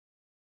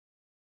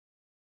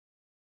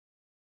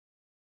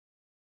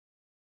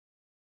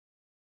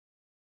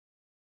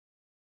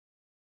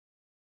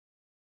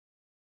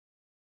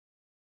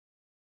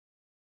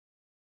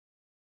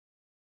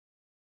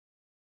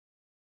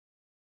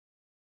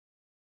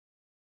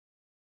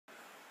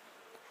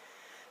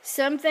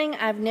Something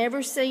I've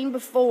never seen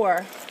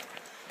before.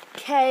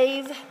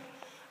 Cave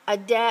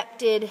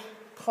adapted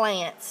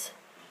plants.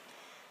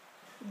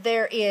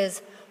 There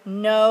is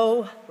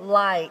no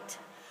light.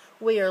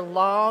 We are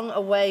long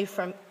away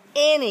from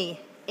any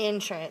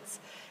entrance,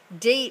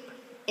 deep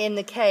in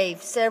the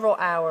cave, several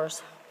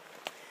hours.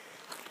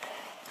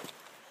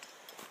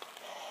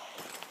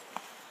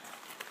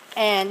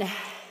 And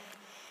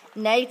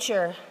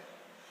nature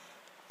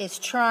is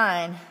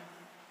trying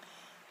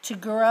to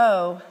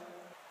grow.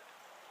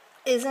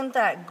 Isn't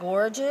that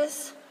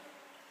gorgeous?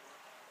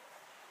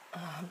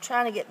 I'm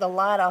trying to get the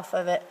light off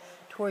of it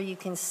to where you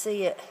can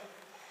see it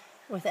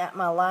without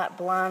my light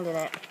blinding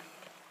it.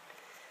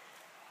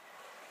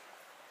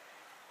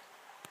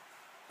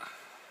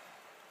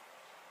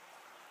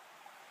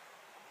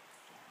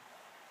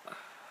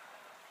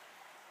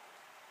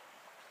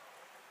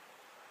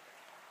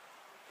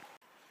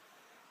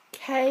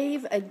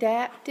 Cave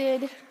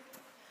adapted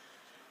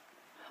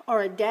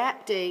or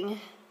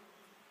adapting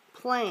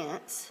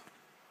plants.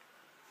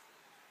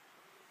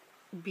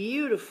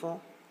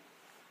 Beautiful.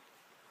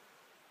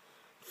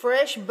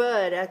 Fresh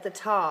bud at the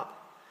top.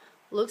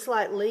 Looks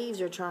like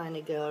leaves are trying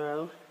to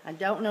grow. I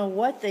don't know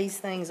what these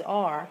things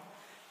are,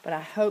 but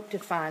I hope to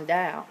find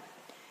out.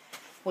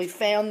 We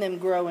found them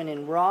growing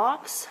in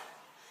rocks,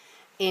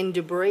 in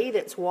debris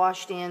that's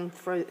washed in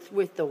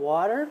with the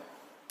water,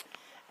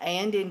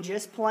 and in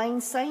just plain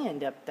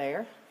sand up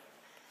there,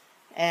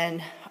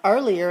 and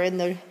earlier in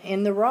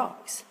the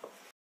rocks.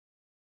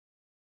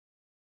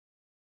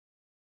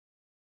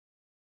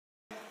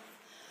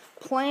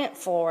 Plant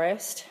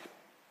forest.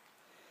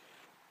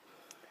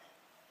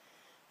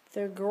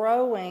 They're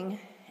growing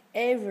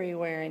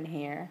everywhere in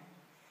here.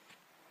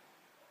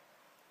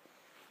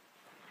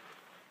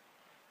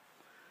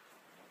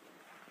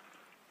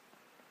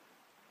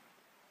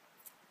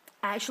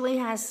 Actually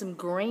has some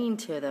green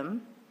to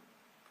them.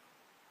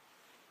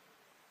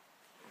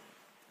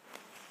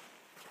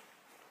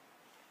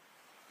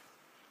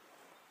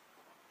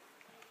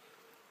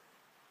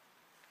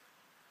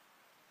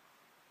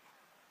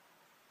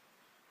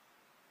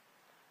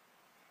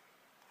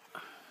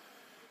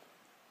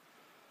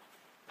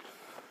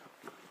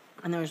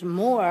 And there's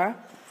more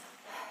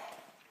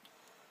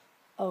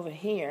over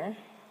here.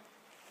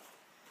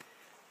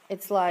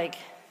 It's like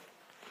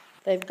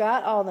they've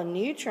got all the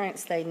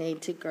nutrients they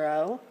need to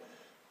grow,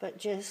 but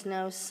just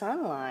no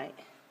sunlight.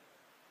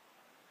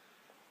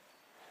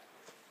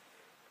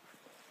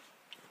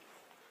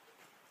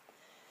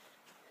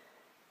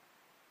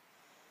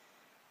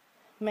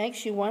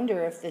 Makes you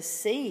wonder if the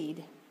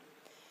seed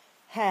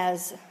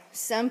has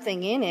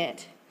something in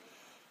it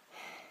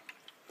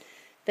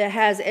that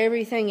has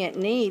everything it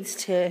needs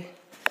to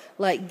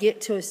like get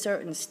to a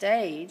certain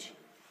stage.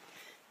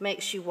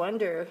 Makes you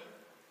wonder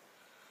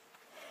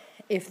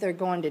if they're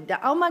going to die.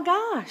 Oh my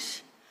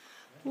gosh,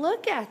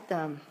 look at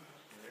them.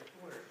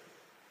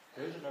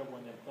 There's another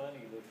one of them funny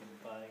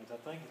looking things. I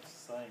think it's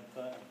the same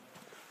thing.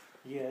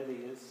 Yeah, it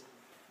is.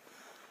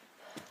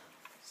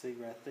 See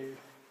right there?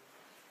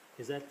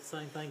 Is that the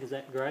same thing? Is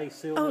that gray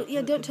silver? Oh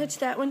yeah, don't touch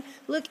that one.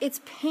 Look, it's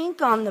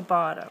pink on the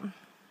bottom.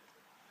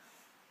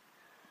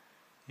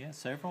 Yeah,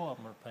 several of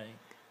them are pink.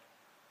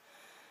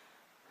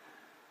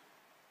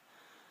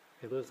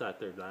 It looks like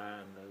they're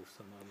dying though,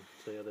 some of them.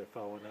 See how they're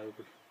falling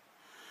over?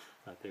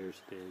 Right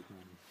there's a dead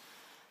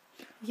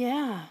one.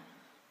 Yeah.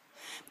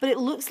 But it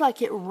looks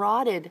like it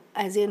rotted,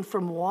 as in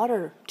from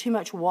water, too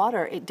much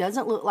water. It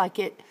doesn't look like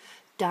it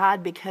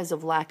died because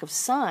of lack of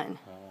sun.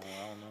 I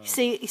don't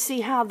know.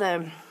 See how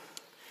the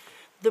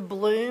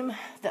bloom,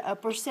 the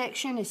upper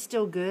section is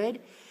still good,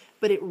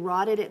 but it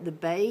rotted at the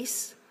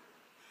base.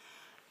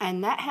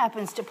 And that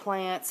happens to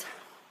plants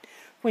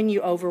when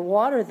you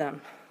overwater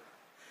them.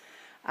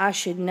 I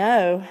should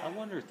know. I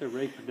wonder if they're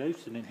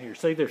reproducing in here.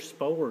 See, there's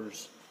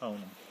spores on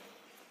them,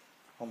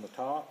 on the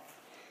top.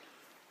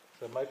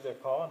 So maybe they're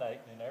pollinating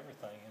and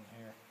everything in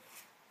here.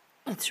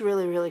 It's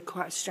really, really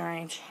quite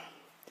strange.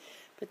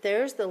 But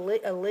there's a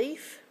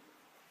leaf.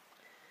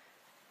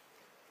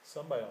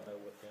 Somebody will know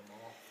what them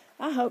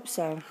are. I hope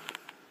so.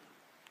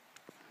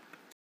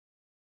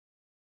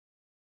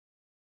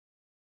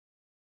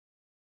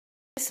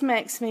 This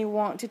makes me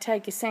want to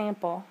take a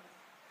sample.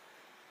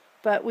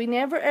 But we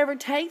never ever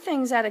take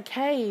things out of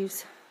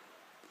caves.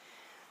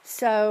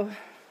 So,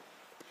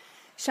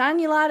 shine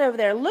your light over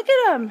there. Look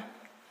at them.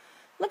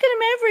 Look at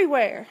them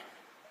everywhere.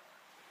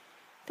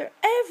 They're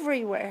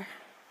everywhere.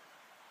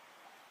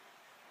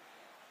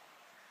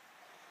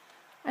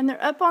 And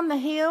they're up on the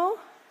hill.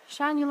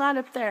 Shine your light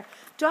up there.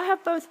 Do I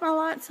have both my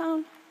lights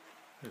on?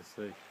 Let's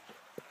see.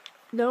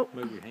 Nope.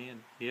 Move your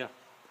hand. Yeah,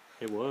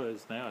 it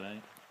was. Now it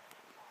ain't.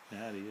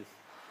 Now it is.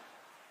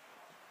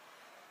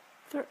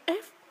 They're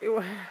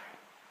everywhere.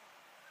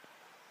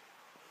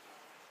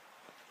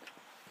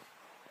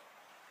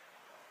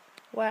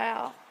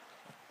 Wow.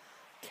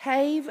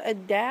 Cave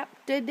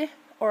adapted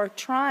or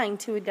trying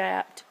to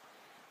adapt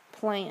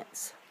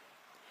plants.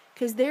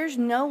 Because there's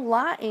no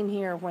light in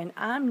here when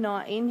I'm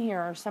not in here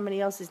or somebody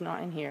else is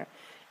not in here.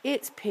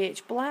 It's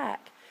pitch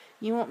black.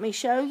 You want me to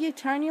show you?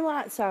 Turn your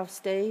lights off,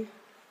 Steve.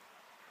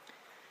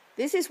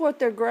 This is what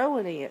they're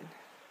growing in.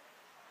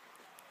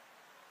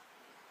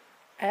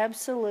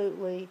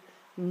 Absolutely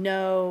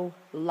no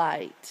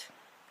light.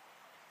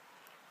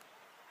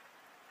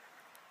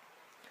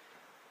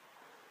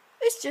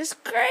 It's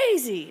just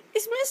crazy.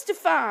 It's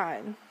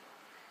mystifying.